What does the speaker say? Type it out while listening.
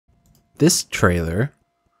this trailer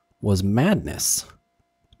was madness.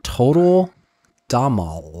 Total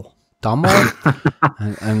Dhamaal.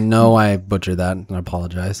 Dhamaal? I know I butchered that, and I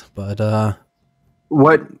apologize. But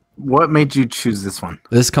what made you choose this one?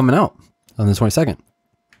 this is coming out on the 22nd.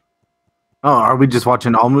 Oh, are we just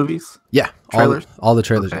watching all movies? Yeah, Trailers? all the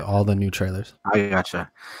trailers, Okay. all the new trailers. I gotcha.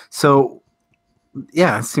 So,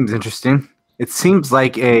 yeah, it seems interesting. It seems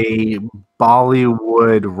like a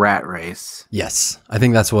Bollywood rat race. Yes, I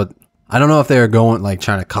think that's what. I don't know if they were going like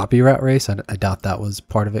trying to copy Rat Race. I doubt that was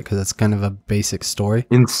part of it because it's kind of a basic story.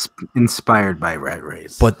 Inspired by Rat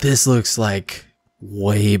Race. But this looks like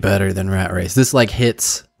way better than Rat Race. This like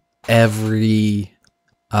hits every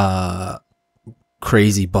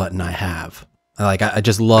crazy button I have. Like I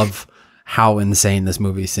just love how insane this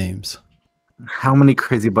movie seems. How many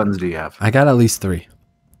crazy buttons do you have? I got at least 3.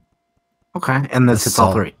 Okay, and this hits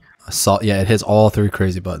all 3. Yeah, it hits all 3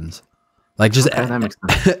 crazy buttons. Like just Okay, that makes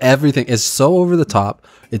sense. everything is so over the top.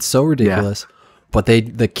 It's so ridiculous. But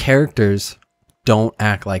the characters don't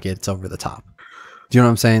act like it's over the top. Do you know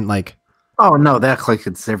what I'm saying? Like, oh no, that's like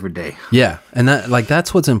it's every day. yeah, and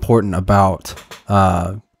that's what's important about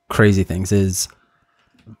crazy things is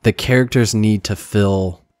the characters need to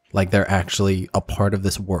feel like they're actually a part of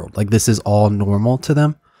this world. Like this is all normal to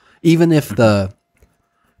them, even if the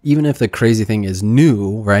crazy thing is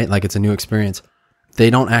new, right? Like it's a new experience. They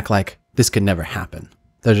don't act like this could never happen.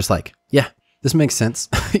 They're just like, yeah, this makes sense.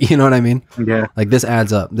 You know what I mean? Yeah. Like this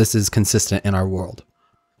adds up. This is consistent in our world.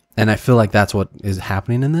 And I feel like that's what is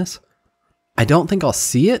happening in this. I don't think I'll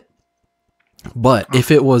see it, but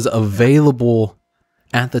if it was available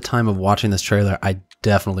at the time of watching this trailer, I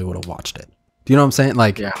definitely would have watched it. Do you know what I'm saying?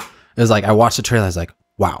 Like, Yeah. it was like, I watched the trailer. I was like,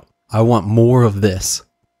 wow, I want more of this.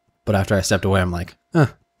 But after I stepped away, I'm like,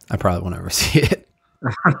 I probably won't ever see it.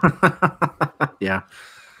 Yeah.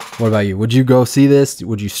 What about you? Would you go see this?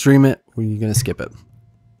 Would you stream it? Or are you going to skip it?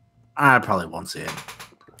 I probably won't see it.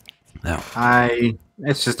 No.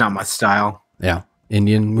 It's just not my style. Yeah.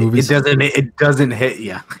 Indian movies? It doesn't hit.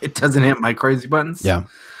 Yeah. It doesn't hit my crazy buttons. Yeah.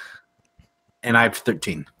 And I have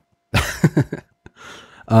 13.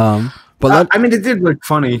 But I mean, it did look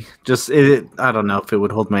funny. Just I don't know if it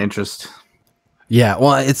would hold my interest. yeah,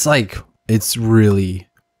 well, it's like, it's really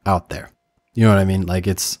out there. You know what I mean? Like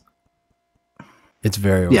it's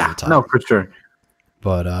very over the top. No, for sure.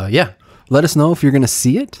 But yeah, let us know if you're going to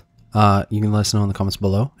see it. You can let us know in the comments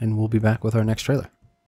below, and we'll be back with our next trailer.